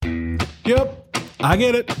Yep, I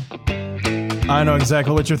get it. I know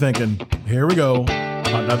exactly what you're thinking. Here we go.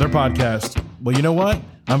 Another podcast. Well, you know what?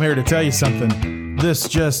 I'm here to tell you something. This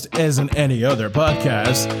just isn't any other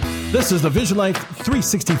podcast. This is the Vision Life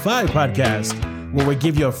 365 podcast, where we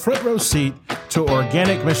give you a front row seat to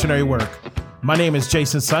organic missionary work. My name is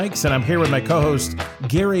Jason Sykes, and I'm here with my co-host,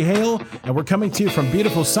 Gary Hale, and we're coming to you from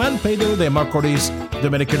beautiful San Pedro de Macorís,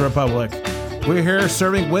 Dominican Republic. We're here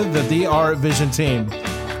serving with the DR Vision team.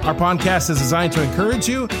 Our podcast is designed to encourage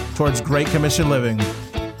you towards Great Commission living.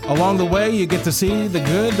 Along the way, you get to see the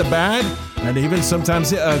good, the bad, and even sometimes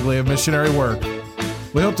the ugly of missionary work.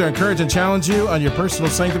 We hope to encourage and challenge you on your personal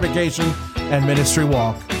sanctification and ministry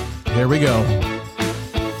walk. Here we go.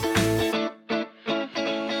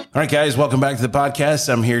 All right, guys, welcome back to the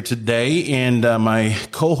podcast. I'm here today, and my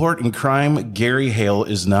cohort in crime, Gary Hale,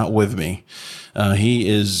 is not with me. He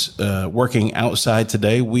is working outside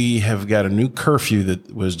today. We have got a new curfew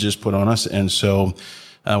that was just put on us, and so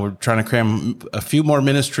we're trying to cram a few more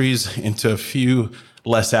ministries into a few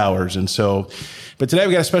less hours. And so, but today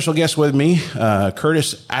we got a special guest with me,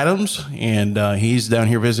 Curtis Adams, and he's down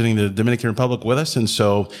here visiting the Dominican Republic with us. And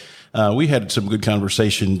so we had some good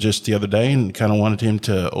conversation just the other day and kind of wanted him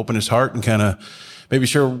to open his heart and kind of maybe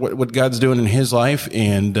share what God's doing in his life,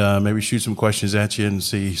 and maybe shoot some questions at you and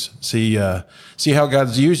see how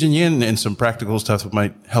God's using you and some practical stuff that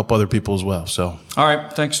might help other people as well. So, all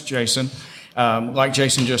right, thanks, Jason. Like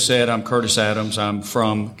Jason just said, I'm Curtis Adams. I'm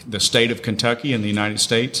from the state of Kentucky in the United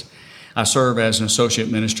States. I serve as an associate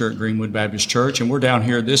minister at Greenwood Baptist Church, and we're down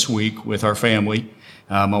here this week with our family,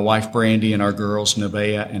 my wife Brandy and our girls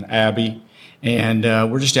Nevaeh and Abby, and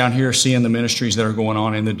we're just down here seeing the ministries that are going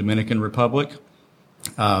on in the Dominican Republic.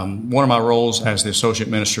 One of my roles as the associate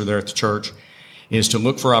minister there at the church is to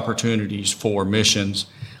look for opportunities for missions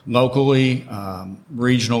locally,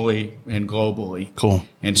 regionally, and globally. Cool.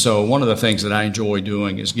 And so one of the things that I enjoy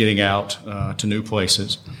doing is getting out to new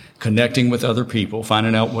places, connecting with other people,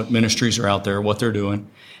 finding out what ministries are out there, what they're doing,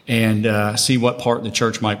 and see what part the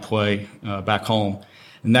church might play back home.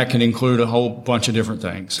 And that can include a whole bunch of different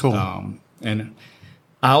things. Cool. And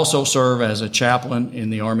I also serve as a chaplain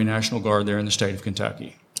in the Army National Guard there in the state of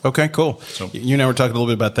Kentucky. Okay, cool. So, you and I were talking a little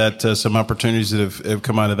bit about that, some opportunities that have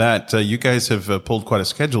come out of that. You guys have pulled quite a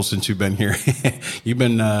schedule since you've been here. You've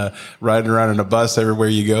been riding around in a bus everywhere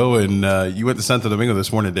you go, and you went to Santo Domingo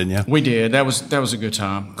this morning, didn't you? We did. That was a good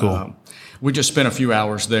time. Cool. We just spent a few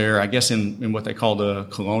hours there, I guess, in what they call the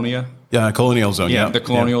Colonia. Yeah, Colonial Zone. Yeah, the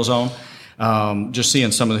Colonial Zone. Just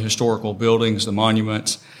seeing some of the historical buildings, the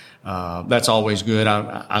monuments. That's always good.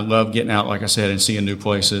 I love getting out, like I said, and seeing new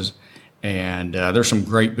places. And there's some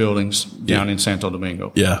great buildings down in Santo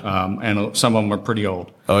Domingo. Yeah. And some of them are pretty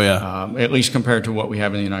old. Oh, yeah. At least compared to what we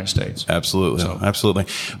have in the United States. Absolutely. Absolutely.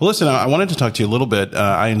 Well, listen, I wanted to talk to you a little bit.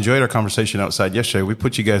 I enjoyed our conversation outside yesterday. We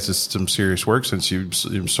put you guys to some serious work since you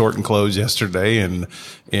were sorting clothes yesterday and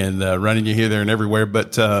running you here, there, and everywhere.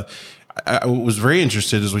 But I was very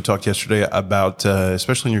interested, as we talked yesterday, about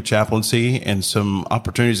especially in your chaplaincy and some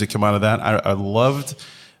opportunities that come out of that. I loved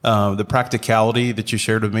the practicality that you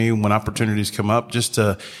shared with me when opportunities come up. Just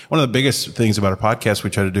one of the biggest things about our podcast we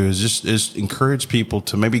try to do is encourage people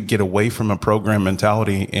to maybe get away from a program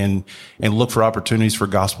mentality and look for opportunities for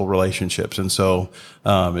gospel relationships. And so,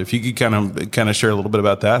 if you could kind of share a little bit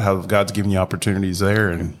about that, how God's given you opportunities there.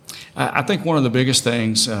 And I think one of the biggest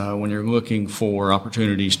things when you're looking for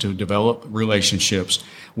opportunities to develop relationships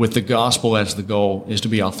with the gospel as the goal is to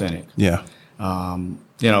be authentic. Yeah.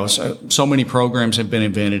 So many programs have been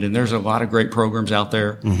invented, and there's a lot of great programs out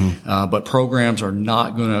there. Mm-hmm. But programs are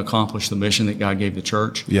not going to accomplish the mission that God gave the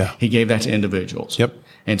church. Yeah. He gave that to individuals. Yep.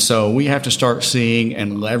 And so we have to start seeing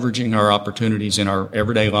and leveraging our opportunities in our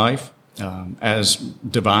everyday life as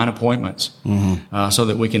divine appointments, so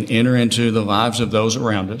that we can enter into the lives of those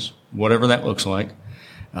around us, whatever that looks like.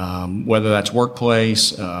 Whether that's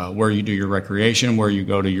workplace, where you do your recreation, where you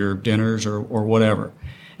go to your dinners, or whatever.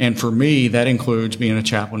 And for me, that includes being a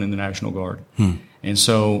chaplain in the National Guard. And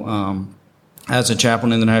so as a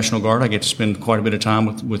chaplain in the National Guard, I get to spend quite a bit of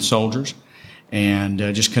time with soldiers and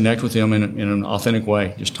just connect with them in an authentic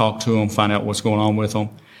way. Just talk to them, find out what's going on with them.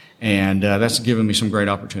 And that's given me some great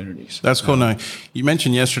opportunities. That's cool. Now, you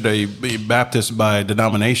mentioned yesterday Baptist by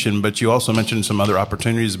denomination, but you also mentioned some other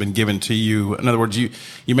opportunities have been given to you. In other words,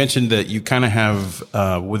 you mentioned that you kind of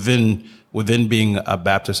have within being a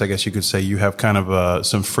Baptist, I guess you could say, you have kind of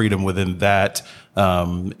some freedom within that.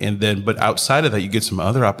 But outside of that, you get some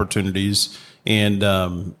other opportunities. And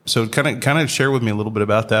so kind of share with me a little bit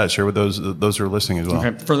about that. Share with those who are listening as well.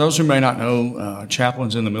 Okay. For those who may not know,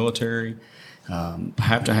 chaplains in the military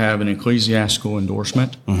have to have an ecclesiastical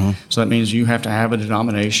endorsement. So that means you have to have a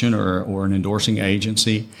denomination or an endorsing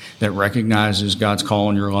agency that recognizes God's call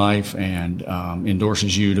in your life and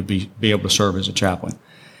endorses you to be able to serve as a chaplain.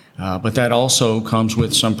 But that also comes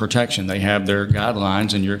with some protection. They have their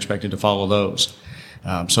guidelines, and you're expected to follow those.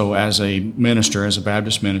 So as a minister, as a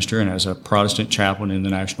Baptist minister, and as a Protestant chaplain in the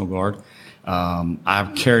National Guard,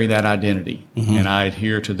 I carry that identity, and I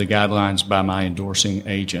adhere to the guidelines by my endorsing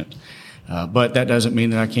agent. But that doesn't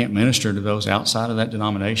mean that I can't minister to those outside of that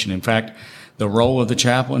denomination. In fact, the role of the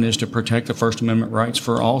chaplain is to protect the First Amendment rights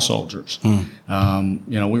for all soldiers.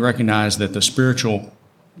 We recognize that the spiritual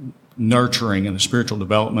nurturing and the spiritual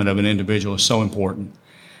development of an individual is so important.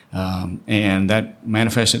 And that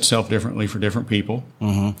manifests itself differently for different people.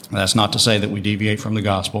 That's not to say that we deviate from the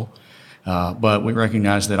gospel, but we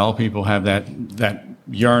recognize that all people have that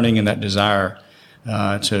yearning and that desire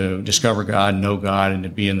to discover God, know God, and to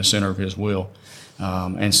be in the center of His will.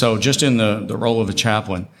 And so just in the role of a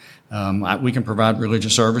chaplain, we can provide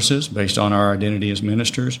religious services based on our identity as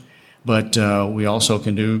ministers, but we also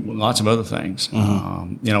can do lots of other things.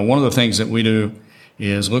 One of the things that we do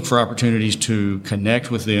is look for opportunities to connect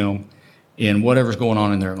with them in whatever's going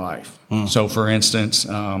on in their life. So, for instance,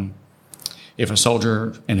 if a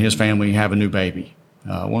soldier and his family have a new baby,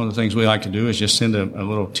 one of the things we like to do is just send a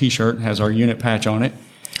little T-shirt that has our unit patch on it,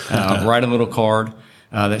 write a little card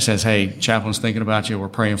that says, "Hey, chaplain's thinking about you. We're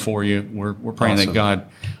praying for you. We're praying that God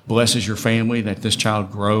blesses your family, that this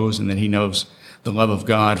child grows, and that he knows the love of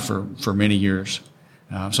God for many years."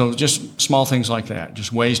 So just small things like that,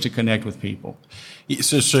 just ways to connect with people.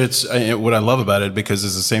 So it's what I love about it, because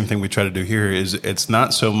it's the same thing we try to do here. Is it's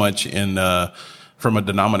not so much in from a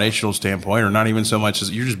denominational standpoint, or not even so much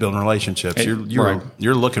as you're just building relationships.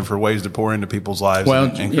 You're looking for ways to pour into people's lives.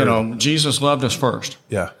 Well, Jesus loved us first.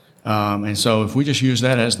 Yeah. And so if we just use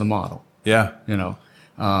that as the model. Yeah. And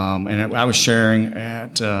I was sharing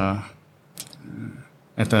at the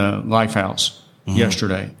Lifehouse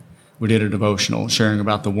yesterday. We did a devotional sharing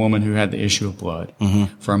about the woman who had the issue of blood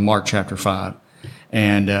from Mark chapter 5.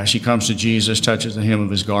 And she comes to Jesus, touches the hem of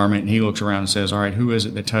his garment, and he looks around and says, "All right, who is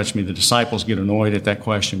it that touched me?" The disciples get annoyed at that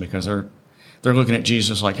question because they're looking at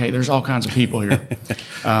Jesus like, "Hey, there's all kinds of people here.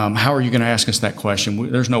 How are you going to ask us that question?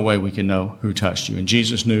 There's no way we can know who touched you." And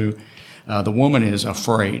Jesus knew the woman is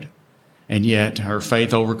afraid, and yet her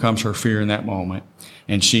faith overcomes her fear in that moment.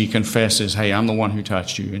 And she confesses, "Hey, I'm the one who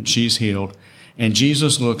touched you," and she's healed. And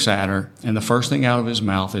Jesus looks at her, and the first thing out of his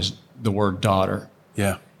mouth is the word daughter.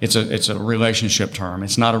 Yeah. It's a relationship term.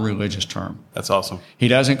 It's not a religious term. That's awesome. He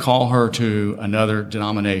doesn't call her to another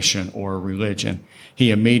denomination or religion. He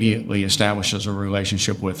immediately establishes a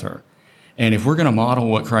relationship with her. And if we're going to model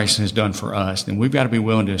what Christ has done for us, then we've got to be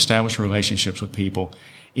willing to establish relationships with people,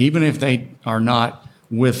 even if they are not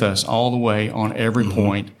with us all the way on every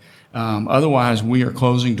point. Otherwise, we are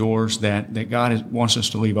closing doors that God wants us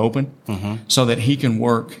to leave open so that He can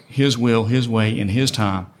work His will, His way, in His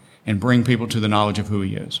time, and bring people to the knowledge of who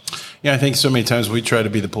He is. Yeah, I think so many times we try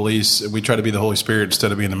to be the police. We try to be the Holy Spirit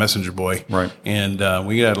instead of being the messenger boy. Right. And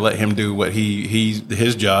we got to let Him do what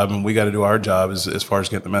his job, and we got to do our job as far as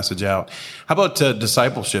getting the message out. How about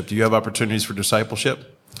discipleship? Do you have opportunities for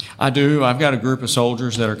discipleship? I do. I've got a group of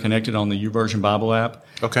soldiers that are connected on the YouVersion Bible app.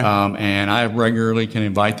 Okay. And I regularly can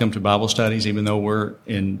invite them to Bible studies, even though we're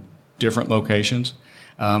in different locations.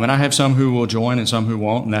 And I have some who will join and some who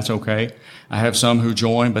won't, and that's okay. I have some who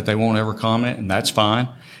join, but they won't ever comment, and that's fine.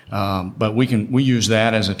 But we use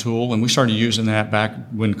that as a tool, and we started using that back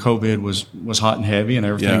when COVID was hot and heavy and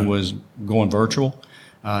everything was going virtual,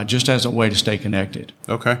 just as a way to stay connected.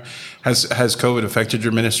 Okay. Has COVID affected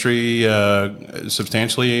your ministry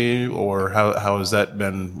substantially, or how has that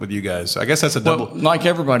been with you guys? I guess that's a double. Well, like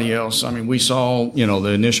everybody else, I mean, we saw the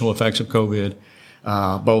initial effects of COVID.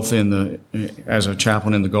 Both as a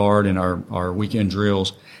chaplain in the Guard and our weekend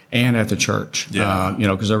drills, and at the church.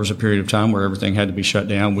 Because there was a period of time where everything had to be shut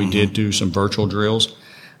down. We did do some virtual drills,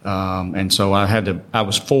 and so I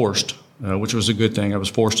was forced, which was a good thing. I was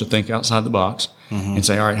forced to think outside the box and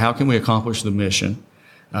say, all right, how can we accomplish the mission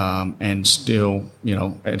and still,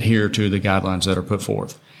 adhere to the guidelines that are put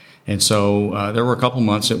forth? And so there were a couple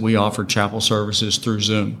months that we offered chapel services through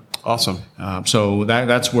Zoom. Awesome. So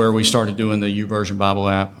that's where we started doing the YouVersion Bible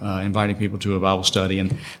app, inviting people to a Bible study.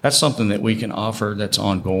 And that's something that we can offer that's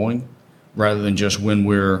ongoing rather than just when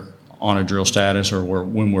we're on a drill status or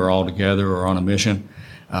when we're all together or on a mission.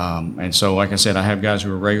 And so, like I said, I have guys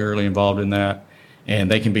who are regularly involved in that.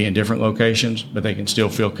 And they can be in different locations, but they can still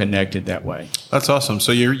feel connected that way. That's awesome.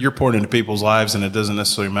 So you're pouring into people's lives, and it doesn't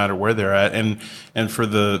necessarily matter where they're at. And for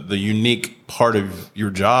the unique part of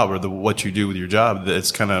your job, or what you do with your job,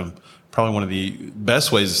 it's kind of probably one of the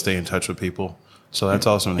best ways to stay in touch with people. So that's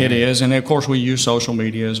awesome. It is, and of course we use social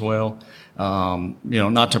media as well.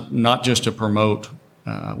 Not just to promote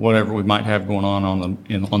whatever we might have going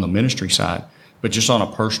on the ministry side, but just on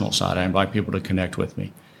a personal side. I invite people to connect with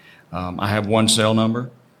me. I have one cell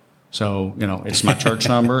number, so it's my church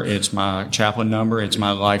number, it's my chaplain number, it's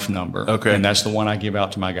my life number. Okay, and that's the one I give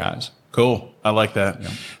out to my guys. Cool. I like that. Yeah.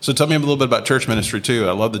 So tell me a little bit about church ministry too.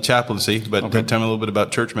 I love the chaplaincy, but tell me a little bit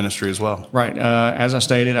about church ministry as well. Right. As I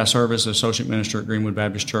stated, I serve as associate minister at Greenwood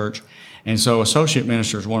Baptist Church. And so associate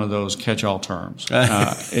minister is one of those catch-all terms.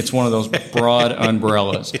 It's one of those broad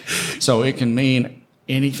umbrellas. So it can mean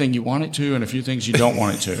anything you want it to and a few things you don't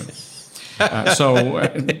want it to. So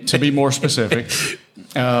to be more specific,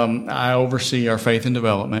 I oversee our faith and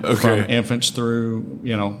development from infants through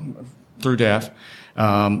death.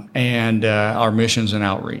 And our missions and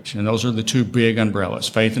outreach. And those are the two big umbrellas,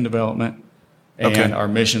 faith and development and our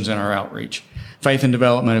missions and our outreach. Faith and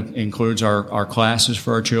development includes our classes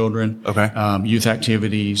for our children, youth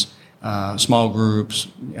activities, small groups.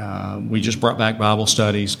 We just brought back Bible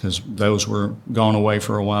studies because those were gone away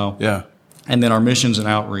for a while. Yeah. And then our missions and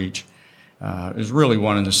outreach is really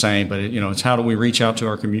one and the same, but it's how do we reach out to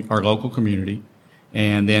our local community,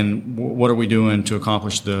 and then what are we doing to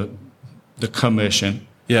accomplish the commission,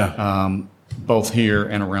 both here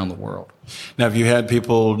and around the world. Now, have you had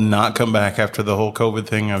people not come back after the whole COVID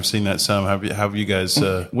thing? I've seen that some. Have you guys?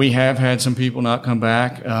 We have had some people not come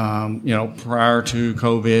back. Prior to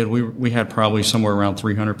COVID, we had probably somewhere around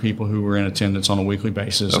 300 people who were in attendance on a weekly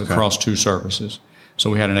basis across two services. So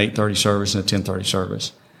we had an 8:30 service and a 10:30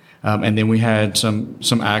 service. And then we had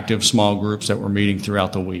some active small groups that were meeting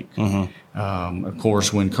throughout the week. Mm-hmm. Of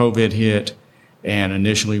course, when COVID hit, and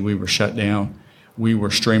initially we were shut down, we were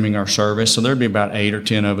streaming our service. So there'd be about 8 or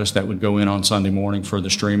 10 of us that would go in on Sunday morning for the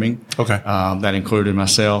streaming. That included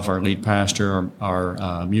myself, our lead pastor,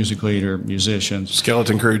 our music leader, musicians.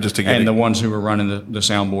 Skeleton crew just to get and the ones who were running the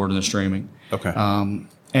soundboard and the streaming.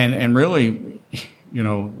 And really,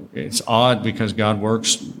 it's odd because God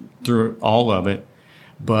works through all of it,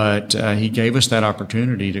 but he gave us that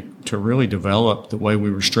opportunity to really develop the way we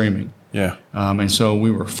were streaming. Yeah. And so we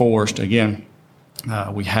were forced, again,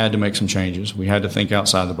 we had to make some changes. We had to think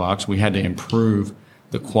outside the box. We had to improve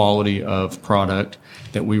the quality of product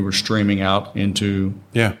that we were streaming out into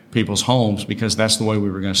people's homes, because that's the way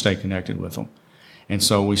we were going to stay connected with them. And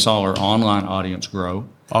so we saw our online audience grow.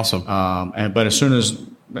 Awesome. But as soon as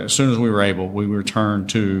we were able, we returned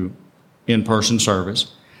to in-person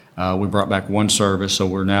service. We brought back one service, so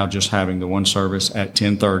we're now just having the one service at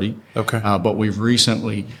 10:30. But we've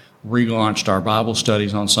recently relaunched our Bible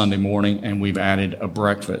studies on Sunday morning, and we've added a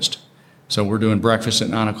breakfast. So we're doing breakfast at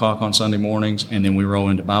 9 o'clock on Sunday mornings, and then we roll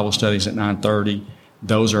into Bible studies at 9:30.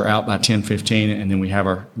 Those are out by 10:15, and then we have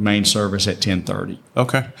our main service at 10:30.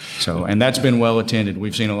 So, and that's been well attended.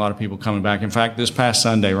 We've seen a lot of people coming back. In fact, this past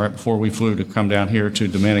Sunday, right before we flew to come down here to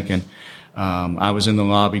Dominican, I was in the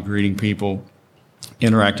lobby greeting people,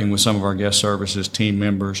 interacting with some of our guest services team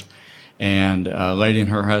members. And a lady and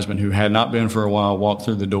her husband, who had not been for a while, walked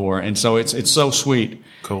through the door. And so it's so sweet,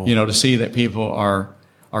 to see that people are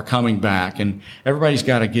coming back. And everybody's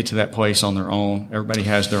got to get to that place on their own. Everybody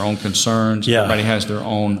has their own concerns. Everybody has their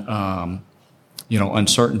own,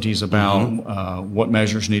 uncertainties about what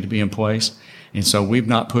measures need to be in place. And so we've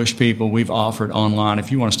not pushed people. We've offered online.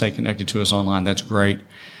 If you want to stay connected to us online, that's great.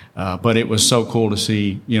 But it was so cool to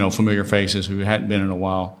see, familiar faces who hadn't been in a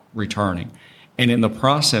while returning. And in the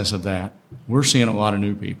process of that, we're seeing a lot of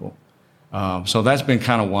new people. So that's been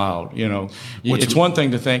kind of wild. It's one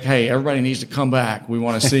thing to think, hey, everybody needs to come back. We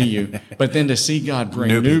want to see you. But then to see God bring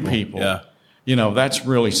new people, that's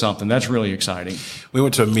really something. That's really exciting. We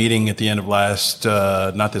went to a meeting at the end of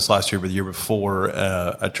not this last year, but the year before,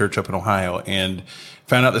 a church up in Ohio, and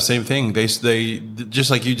found out the same thing. They just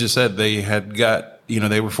like you just said, they had got,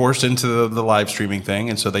 they were forced into the live streaming thing,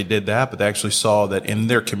 and so they did that, but they actually saw that in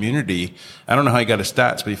their community, I don't know how he got his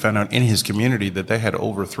stats, but he found out in his community that they had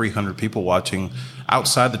over 300 people watching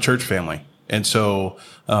outside the church family. And so,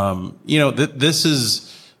 this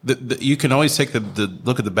is, you can always take the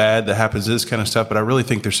look at the bad that happens, this kind of stuff, but I really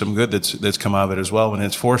think there's some good that's come out of it as well. And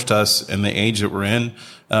it's forced us in the age that we're in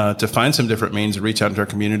to find some different means to reach out to our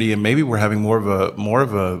community, and maybe we're having more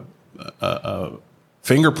of a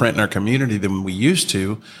fingerprint in our community than we used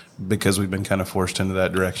to, because we've been kind of forced into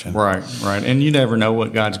that direction. Right. And you never know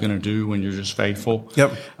what God's going to do when you're just faithful.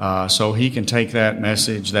 So he can take that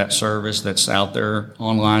message, that service that's out there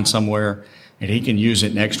online somewhere, and he can use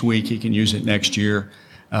it next week. He can use it next year.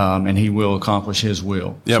 And he will accomplish his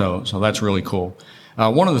will. So that's really cool.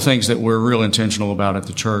 One of the things that we're real intentional about at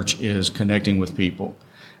the church is connecting with people.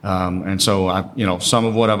 And so, some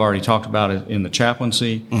of what I've already talked about in the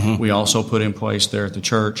chaplaincy, we also put in place there at the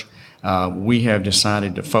church. We have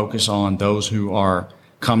decided to focus on those who are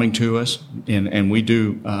coming to us, and we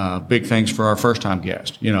do big things for our first-time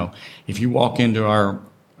guests. If you walk into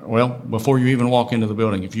before you even walk into the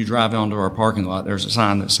building, if you drive onto our parking lot, there's a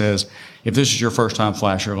sign that says, if this is your first time,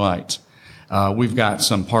 flash your lights. We've got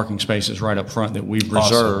some parking spaces right up front that we've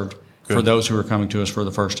reserved for those who are coming to us for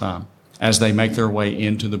the first time. As they make their way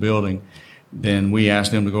into the building, then we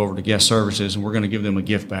ask them to go over to guest services, and we're going to give them a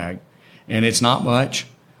gift bag. And it's not much,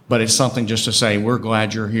 but it's something just to say, we're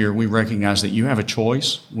glad you're here. We recognize that you have a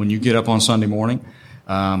choice when you get up on Sunday morning,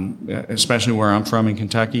 especially where I'm from in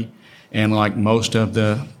Kentucky. And like most of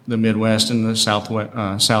the Midwest and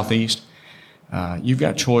the Southeast, you've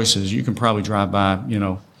got choices. You can probably drive by,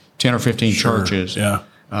 10 or 15 churches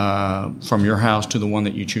from your house to the one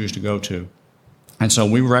that you choose to go to. And so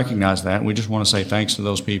we recognize that. We just want to say thanks to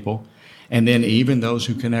those people. And then even those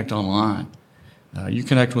who connect online. You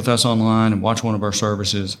connect with us online and watch one of our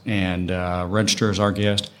services and register as our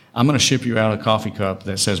guest. I'm going to ship you out a coffee cup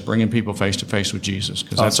that says bringing people face to face with Jesus,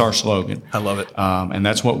 because that's our slogan. I love it. And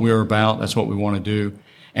that's what we're about. That's what we want to do.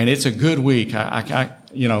 And it's a good week.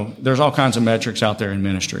 There's all kinds of metrics out there in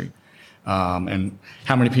ministry. And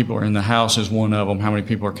how many people are in the house is one of them. How many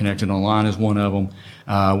people are connected online is one of them.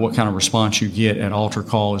 What kind of response you get at altar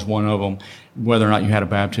call is one of them. Whether or not you had a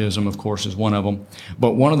baptism, of course, is one of them.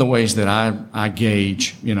 But one of the ways that I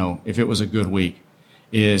gauge, if it was a good week,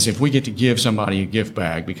 is if we get to give somebody a gift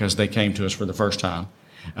bag because they came to us for the first time,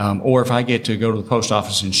 or if I get to go to the post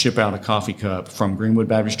office and ship out a coffee cup from Greenwood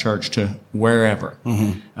Baptist Church to wherever.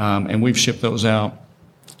 And we've shipped those out.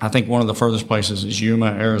 I think one of the furthest places is Yuma,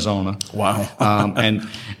 Arizona. Wow. And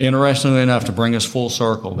interestingly enough, to bring us full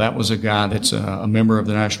circle, that was a guy that's a member of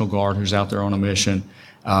the National Guard who's out there on a mission,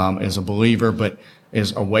 is a believer, but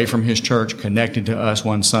is away from his church, connected to us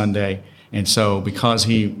one Sunday. And so because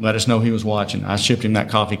he let us know he was watching, I shipped him that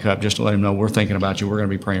coffee cup just to let him know we're thinking about you. We're going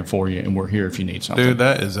to be praying for you, and we're here if you need something. Dude,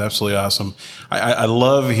 that is absolutely awesome. I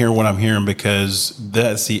love hearing what I'm hearing, because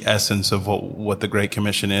that's the essence of what the Great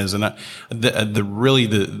Commission is. And I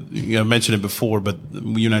mentioned it before, but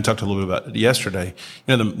you and I talked a little bit about it yesterday.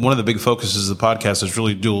 One of the big focuses of the podcast is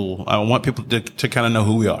really dual. I want people to kind of know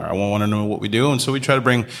who we are. I want to know what we do. And so we try to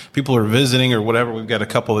bring people who are visiting or whatever. We've got a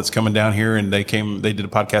couple that's coming down here, and they did a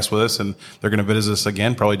podcast with us, and they're going to visit us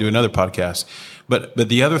again, probably do another podcast. But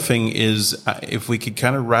the other thing is, if we could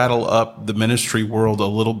kind of rattle up the ministry world a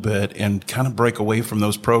little bit and kind of break away from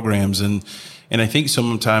those programs. And I think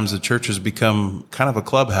sometimes the church has become kind of a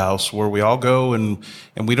clubhouse where we all go and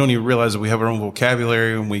we don't even realize that we have our own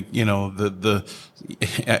vocabulary. And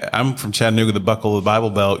I'm from Chattanooga, the buckle of the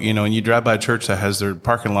Bible Belt, and you drive by a church that has their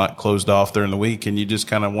parking lot closed off during the week, and you just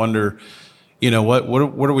kind of wonder, what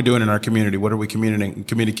are we doing in our community? What are we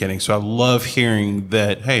communicating? So I love hearing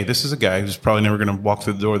that, hey, this is a guy who's probably never going to walk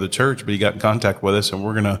through the door of the church, but he got in contact with us, and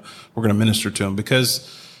we're going to minister to him,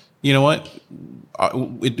 because you know what?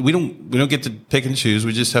 We don't get to pick and choose.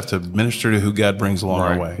 We just have to minister to who God brings along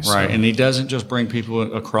our way. So. Right. And he doesn't just bring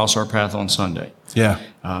people across our path on Sunday. Yeah.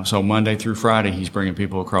 So Monday through Friday, he's bringing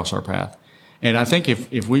people across our path. And I think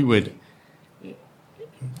if we would,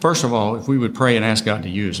 first of all, if we would pray and ask God to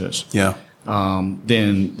use us. Yeah.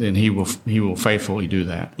 Then he will faithfully do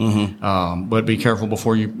that. But be careful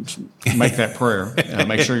before you make that prayer.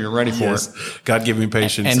 Make sure you're ready for it. God give me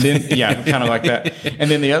patience. And then, kind of like that. And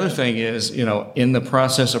then the other thing is, in the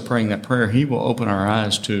process of praying that prayer, he will open our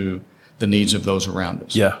eyes to the needs of those around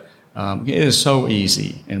us. Yeah. It is so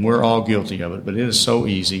easy, and we're all guilty of it, but it is so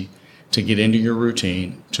easy to get into your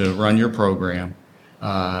routine, to run your program,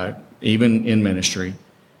 even in ministry,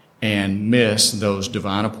 and miss those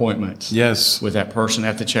divine appointments. Yes. With that person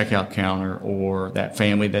at the checkout counter, or that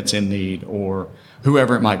family that's in need, or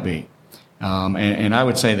whoever it might be. And I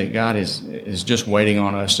would say that God is just waiting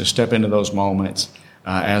on us to step into those moments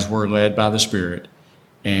as we're led by the Spirit,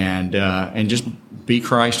 and just be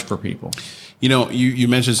Christ for people. You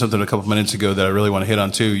mentioned something a couple minutes ago that I really want to hit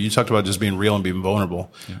on too. You talked about just being real and being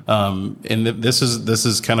vulnerable. Yeah. And this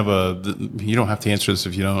is kind of you don't have to answer this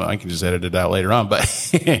if you don't. I can just edit it out later on. But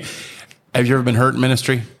have you ever been hurt in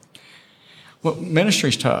ministry? Well,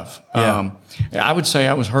 ministry's tough. Yeah. I would say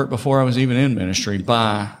I was hurt before I was even in ministry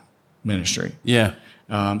by ministry. Yeah.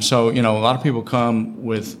 So, a lot of people come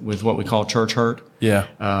with what we call church hurt. Yeah.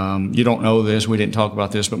 You don't know this. We didn't talk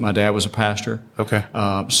about this, but my dad was a pastor. Okay.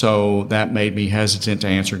 So that made me hesitant to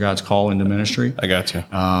answer God's call into ministry. I got you.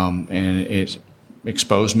 And it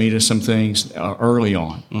exposed me to some things early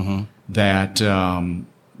on that,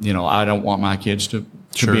 I don't want my kids to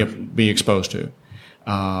Sure. be exposed to.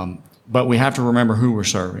 but we have to remember who we're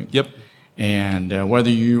serving. Yep. And whether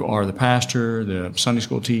you are the pastor, the Sunday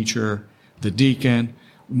school teacher, the deacon,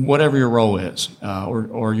 whatever your role is,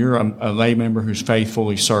 or you're a lay member who's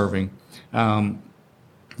faithfully serving,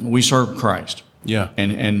 we serve Christ. Yeah.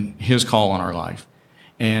 And His call on our life.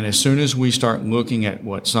 And as soon as we start looking at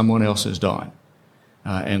what someone else has done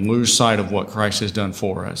and lose sight of what Christ has done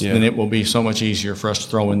for us, then it will be so much easier for us to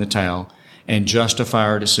throw in the towel and justify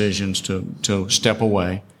our decisions to step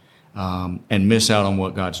away and miss out on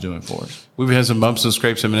what God's doing for us. We've had some bumps and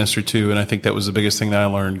scrapes in ministry too, and I think that was the biggest thing that I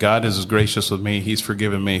learned. God is gracious with me. He's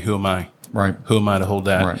forgiven me. Who am I? Right. Who am I to hold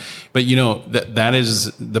that? Right. But that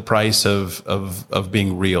is the price of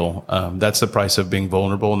being real. That's the price of being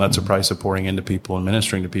vulnerable, and that's the price of pouring into people and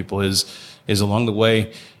ministering to people is along the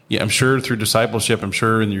way. Yeah, I'm sure through discipleship, I'm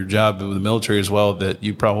sure in your job with the military as well, that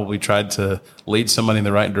you probably tried to lead somebody in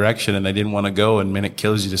the right direction and they didn't want to go, and man, it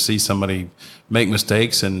kills you to see somebody make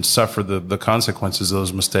mistakes and suffer the consequences of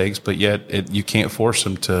those mistakes, but yet you can't force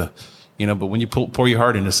them to. But when you pour your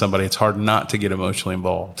heart into somebody, it's hard not to get emotionally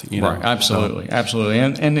involved. Right, absolutely, absolutely.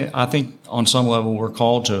 And I think on some level we're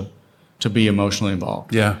called to be emotionally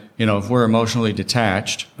involved. Yeah. If we're emotionally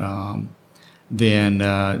detached, then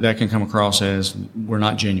that can come across as we're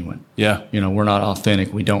not genuine. Yeah. We're not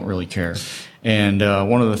authentic. We don't really care. And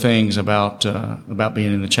one of the things about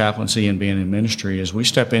being in the chaplaincy and being in ministry is we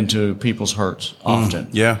step into people's hurts often.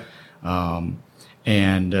 Yeah. And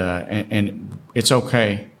it's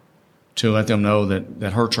okay to let them know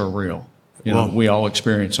that hurts are real. We all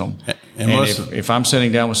experience them. And if I'm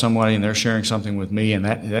sitting down with somebody and they're sharing something with me and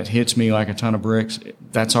that hits me like a ton of bricks,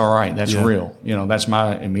 that's all right. That's real. That's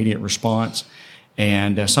my immediate response.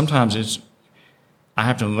 And sometimes I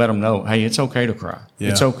have to let them know, hey, it's okay to cry. Yeah.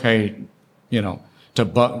 It's okay,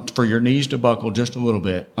 for your knees to buckle just a little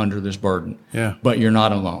bit under this burden. Yeah. But you're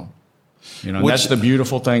not alone. That's the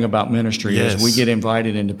beautiful thing about ministry is we get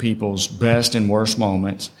invited into people's best and worst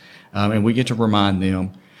moments. And we get to remind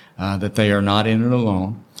them that they are not in it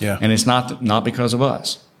alone. Yeah. And it's not because of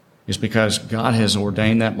us. It's because God has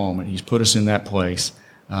ordained that moment. He's put us in that place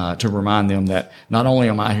to remind them that not only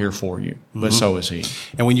am I here for you, but so is He.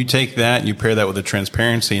 And when you take that and you pair that with the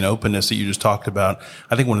transparency and openness that you just talked about,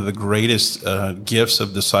 I think one of the greatest gifts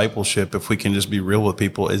of discipleship, if we can just be real with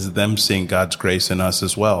people, is them seeing God's grace in us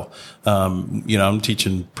as well. I'm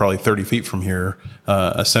teaching probably 30 feet from here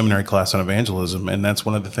a seminary class on evangelism, and that's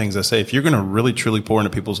one of the things I say. If you're going to really truly pour into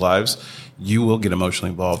people's lives, you will get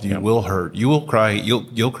emotionally involved. You will hurt. You will cry.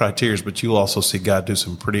 You'll cry tears, but you'll also see God do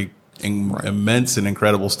some pretty immense and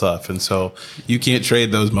incredible stuff. And so you can't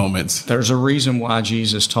trade those moments. There's a reason why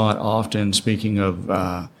Jesus taught often speaking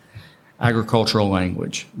of agricultural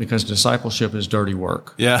language, because discipleship is dirty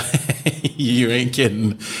work. Yeah. You ain't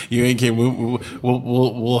kidding.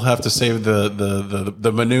 We'll have to save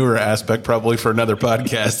the manure aspect probably for another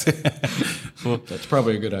podcast. Well, that's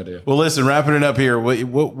probably a good idea. Well, listen, wrapping it up here,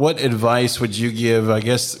 what advice would you give, I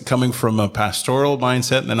guess, coming from a pastoral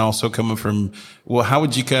mindset and then also coming from, how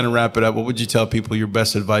would you kind of wrap it up? What would you tell people your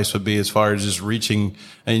best advice would be as far as just reaching,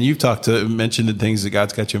 and you've mentioned the things that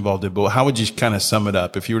God's got you involved in, but how would you kind of sum it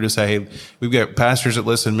up? If you were to say, hey, we've got pastors that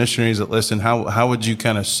listen, missionaries that listen, how would you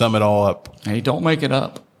kind of sum it all up? Hey, don't make it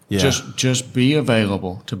up. Yeah. Just be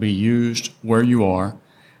available to be used where you are,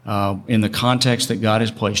 in the context that God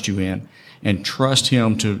has placed you in, and trust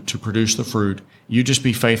Him to produce the fruit. You just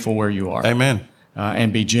be faithful where you are. Amen.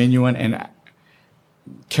 And be genuine and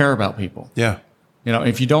care about people. Yeah.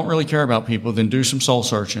 If you don't really care about people, then do some soul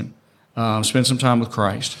searching. Spend some time with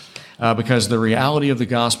Christ. Because the reality of the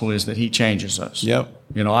gospel is that He changes us. Yep.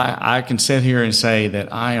 I can sit here and say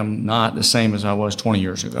that I am not the same as I was 20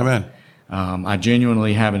 years ago. Amen. I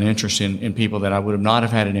genuinely have an interest in people that I would have not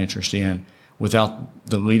have had an interest in without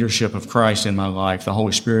the leadership of Christ in my life, the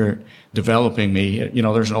Holy Spirit developing me.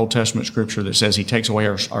 There's an Old Testament scripture that says He takes away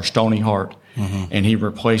our stony heart and He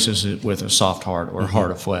replaces it with a soft heart or a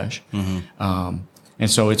heart of flesh. And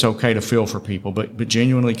so it's okay to feel for people, but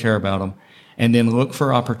genuinely care about them. And then look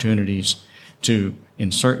for opportunities to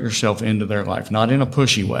insert yourself into their life, not in a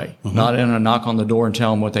pushy way, not in a knock on the door and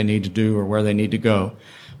tell them what they need to do or where they need to go,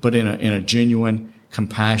 but in a genuine,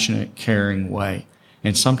 compassionate, caring way.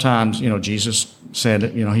 And sometimes, Jesus said,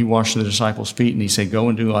 He washed the disciples' feet and He said, go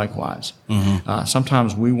and do likewise.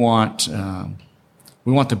 Sometimes we want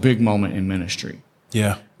the big moment in ministry.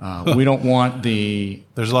 Yeah. We don't want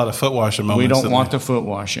there's a lot of foot washing moments. We don't want the foot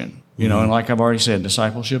washing, and like I've already said,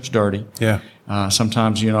 discipleship's dirty. Yeah.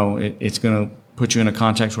 Sometimes, it's going to put you in a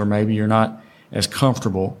context where maybe you're not as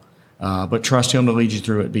comfortable, but trust Him to lead you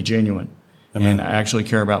through it. Be genuine. Amen. And actually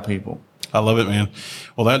care about people. I love it, man.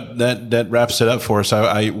 Well, that wraps it up for us.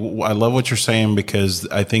 I love what you're saying, because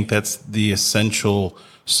I think that's the essential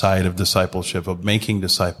side of discipleship, of making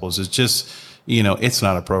disciples. It's just, it's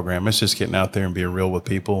not a program. It's just getting out there and being real with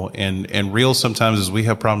people. And real sometimes is we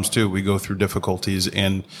have problems too. We go through difficulties,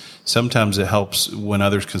 and sometimes it helps when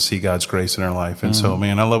others can see God's grace in our life. And so,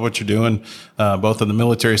 man, I love what you're doing, both on the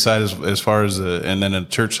military side as far as and then the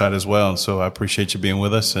church side as well. And so I appreciate you being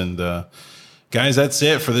with us. And guys, that's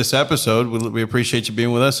it for this episode. We appreciate you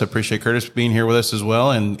being with us. I appreciate Curtis being here with us as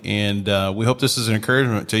well. And we hope this is an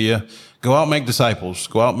encouragement to you. Go out and make disciples.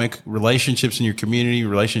 Go out and make relationships in your community,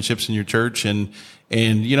 relationships in your church. And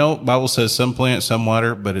Bible says some plant, some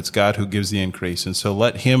water, but it's God who gives the increase. And so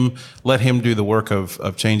let him do the work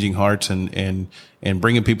of changing hearts and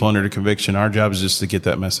bringing people under the conviction. Our job is just to get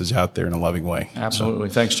that message out there in a loving way. Absolutely.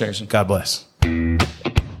 So, thanks, Jason. God bless.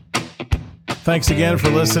 Thanks again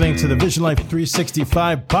for listening to the Vision Life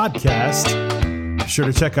 365 podcast. Be sure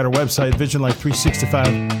to check out our website,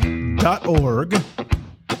 visionlife365.org.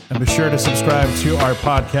 And be sure to subscribe to our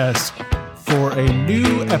podcast for a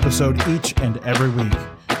new episode each and every week.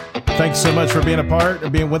 Thanks so much for being a part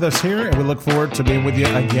and being with us here, and we look forward to being with you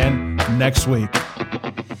again next week.